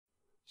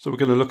So we're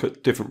going to look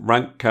at different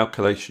rank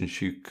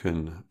calculations you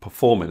can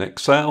perform in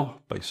Excel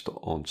based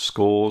on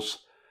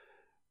scores.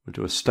 We'll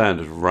do a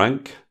standard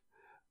rank,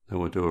 then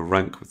we'll do a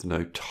rank with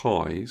no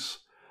ties,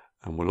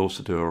 and we'll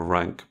also do a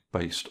rank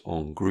based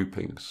on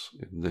groupings,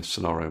 in this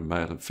scenario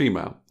male and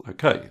female.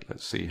 Okay,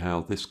 let's see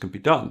how this can be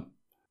done.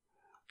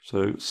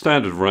 So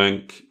standard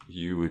rank,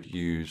 you would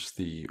use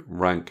the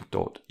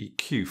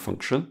RANK.EQ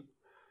function.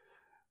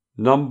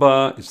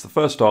 Number is the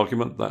first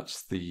argument,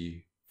 that's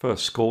the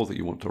first score that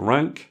you want to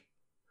rank,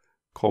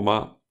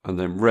 comma, and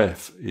then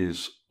ref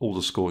is all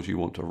the scores you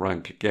want to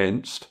rank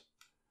against.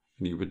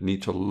 And you would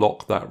need to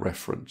lock that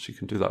reference. You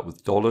can do that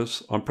with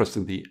dollars. I'm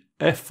pressing the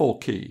F4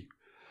 key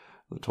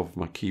at the top of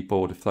my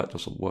keyboard. If that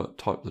doesn't work,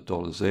 type the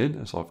dollars in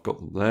as I've got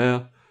them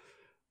there.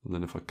 And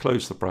then if I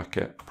close the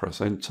bracket, press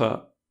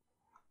enter,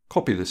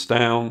 copy this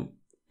down,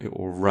 it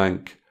will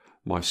rank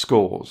my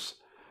scores.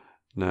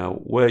 Now,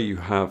 where you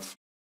have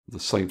the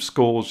same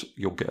scores,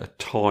 you'll get a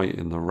tie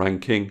in the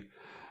ranking,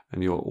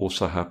 and you'll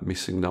also have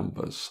missing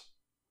numbers.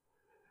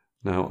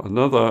 Now,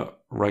 another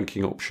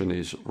ranking option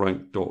is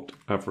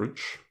RANK.AVG.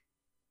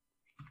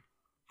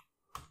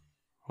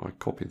 I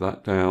copy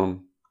that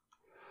down.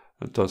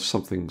 It does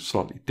something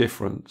slightly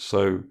different.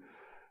 So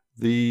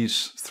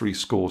these three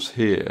scores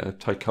here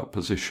take up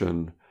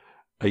position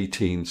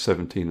 18,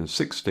 17, and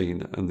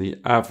 16, and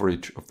the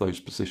average of those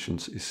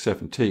positions is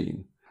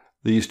 17.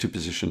 These two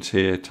positions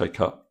here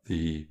take up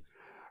the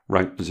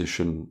rank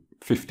position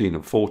 15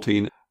 and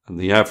 14, and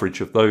the average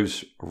of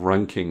those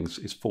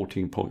rankings is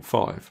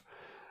 14.5.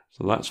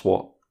 So that's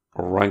what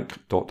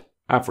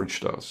rank.average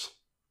does.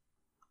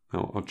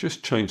 Now I'll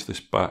just change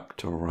this back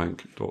to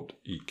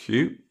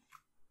rank.EQ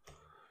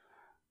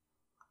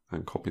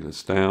and copy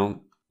this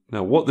down.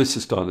 Now what this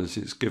has done is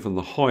it's given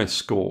the highest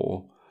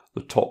score the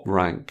top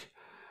rank.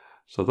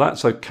 So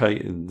that's okay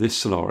in this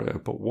scenario,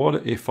 but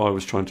what if I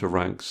was trying to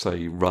rank,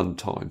 say, run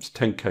times,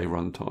 10K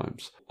run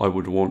times? I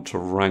would want to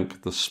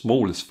rank the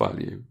smallest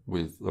value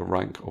with the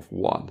rank of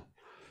 1.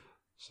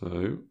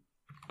 So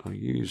I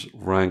use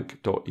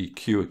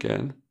rank.EQ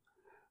again.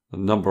 The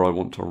number I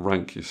want to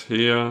rank is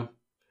here,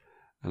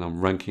 and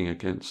I'm ranking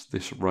against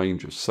this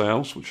range of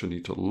cells, which I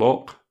need to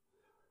lock.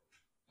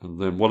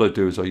 And then what I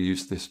do is I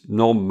use this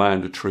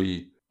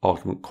non-mandatory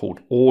argument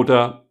called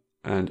order,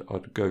 and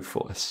I'd go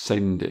for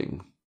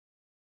ascending.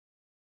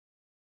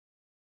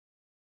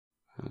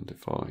 And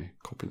if I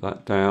copy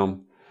that down,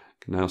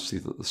 you can now see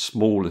that the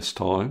smallest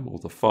time, or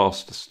the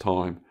fastest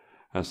time,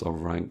 has a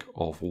rank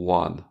of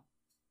 1.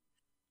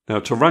 Now,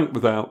 to rank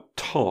without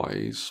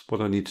ties,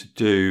 what I need to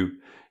do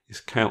is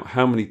count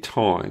how many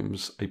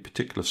times a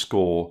particular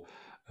score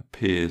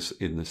appears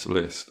in this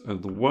list.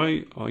 And the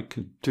way I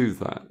can do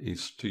that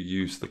is to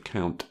use the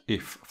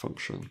COUNTIF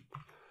function.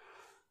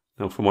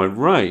 Now, for my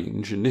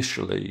range,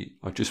 initially,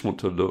 I just want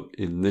to look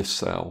in this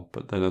cell,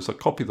 but then as I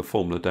copy the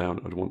formula down,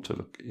 I'd want to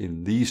look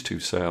in these two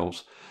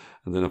cells.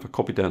 And then if I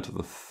copy down to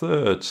the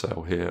third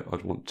cell here,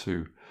 I'd want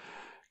to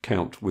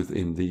count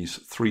within these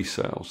 3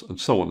 cells, and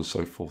so on and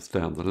so forth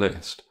down the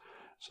list.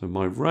 So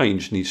my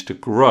range needs to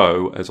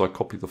grow as I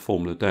copy the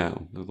formula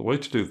down. Now the way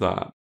to do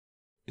that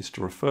is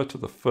to refer to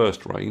the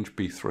first range,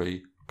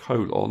 B3,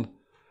 colon,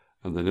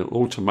 and then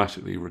it'll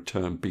automatically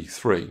return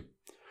B3.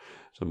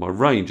 So my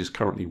range is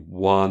currently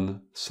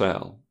 1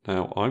 cell.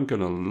 Now I'm going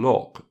to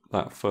lock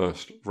that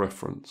first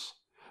reference,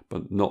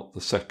 but not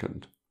the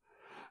second.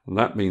 And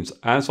that means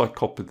as I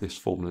copy this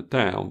formula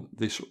down,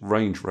 this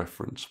range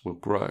reference will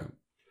grow.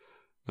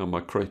 Now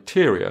my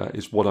criteria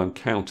is what I'm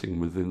counting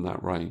within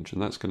that range,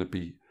 and that's going to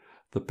be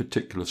the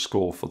particular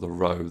score for the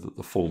row that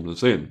the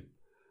formula's in.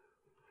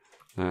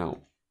 Now,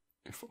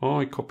 if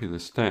I copy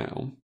this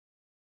down,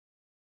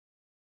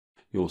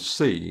 you'll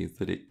see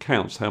that it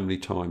counts how many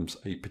times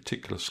a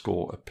particular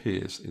score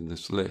appears in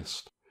this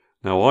list.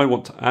 Now I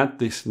want to add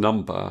this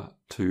number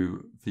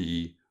to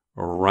the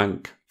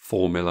rank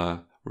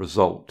formula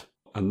result,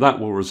 and that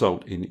will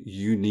result in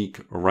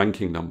unique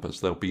ranking numbers.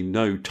 There'll be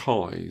no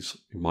ties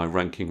in my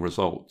ranking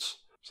results.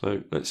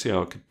 So let's see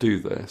how I could do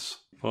this.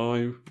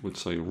 I would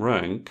say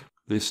rank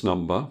this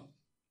number,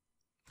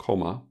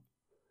 comma,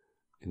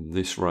 in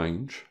this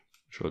range,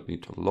 which I'd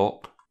need to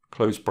lock,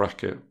 close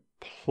bracket,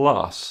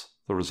 plus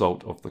the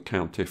result of the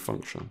COUNTIF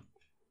function.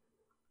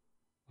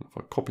 If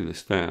I copy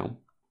this down,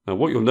 now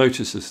what you'll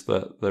notice is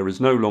that there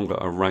is no longer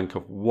a rank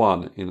of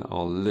 1 in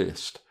our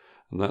list,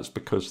 and that's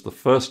because the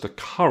first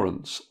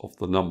occurrence of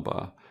the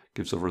number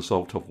gives a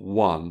result of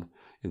 1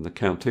 in the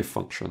COUNTIF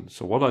function.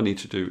 So what I need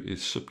to do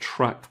is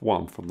subtract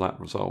 1 from that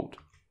result.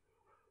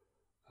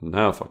 And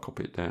now if I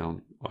copy it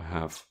down, I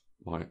have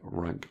my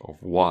rank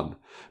of 1.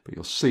 But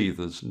you'll see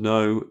there's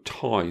no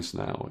ties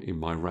now in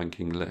my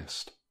ranking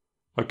list.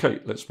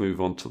 Okay, let's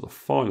move on to the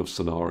final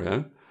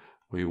scenario.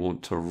 We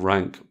want to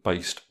rank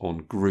based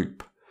on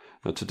group.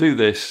 Now to do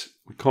this,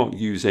 we can't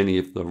use any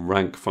of the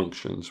rank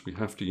functions. We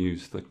have to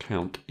use the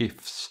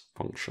COUNTIFs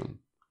function.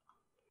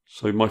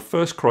 So my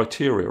first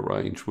criteria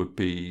range would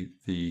be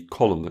the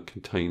column that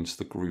contains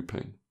the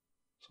grouping.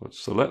 So I'd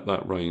select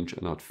that range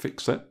and I'd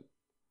fix it.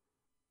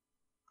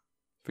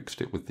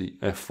 Fixed it with the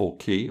F4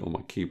 key on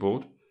my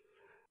keyboard.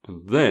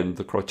 And then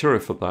the criteria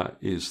for that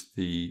is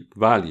the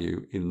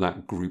value in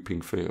that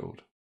grouping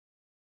field.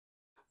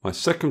 My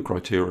second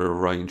criteria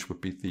range would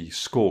be the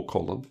score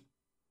column,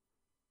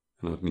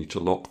 and I'd need to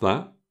lock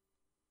that.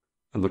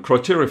 And the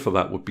criteria for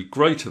that would be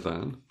greater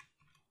than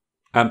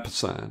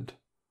ampersand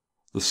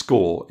the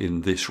score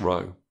in this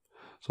row.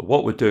 So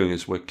what we're doing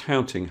is we're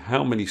counting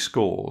how many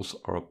scores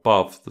are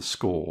above the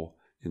score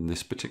in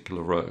this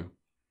particular row.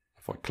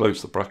 If I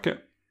close the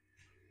bracket,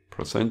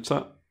 press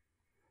enter,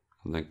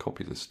 and then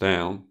copy this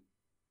down,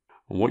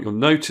 and what you'll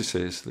notice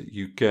is that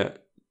you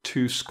get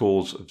two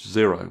scores of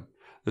 0.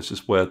 This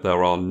is where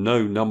there are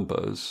no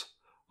numbers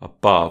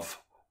above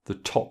the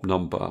top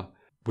number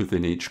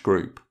within each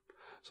group.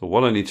 So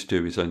what I need to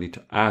do is I need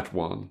to add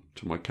 1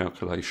 to my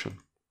calculation,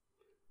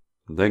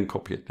 and then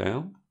copy it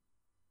down.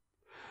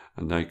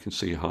 And now you can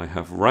see I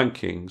have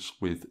rankings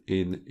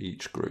within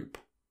each group.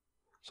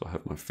 So I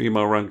have my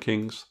female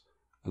rankings,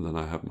 and then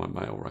I have my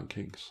male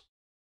rankings.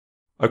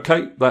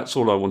 Okay, that's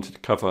all I wanted to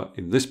cover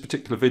in this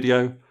particular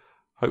video.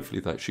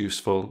 Hopefully that's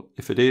useful.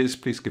 If it is,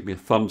 please give me a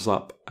thumbs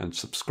up and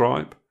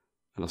subscribe,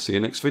 and I'll see you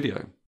next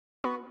video.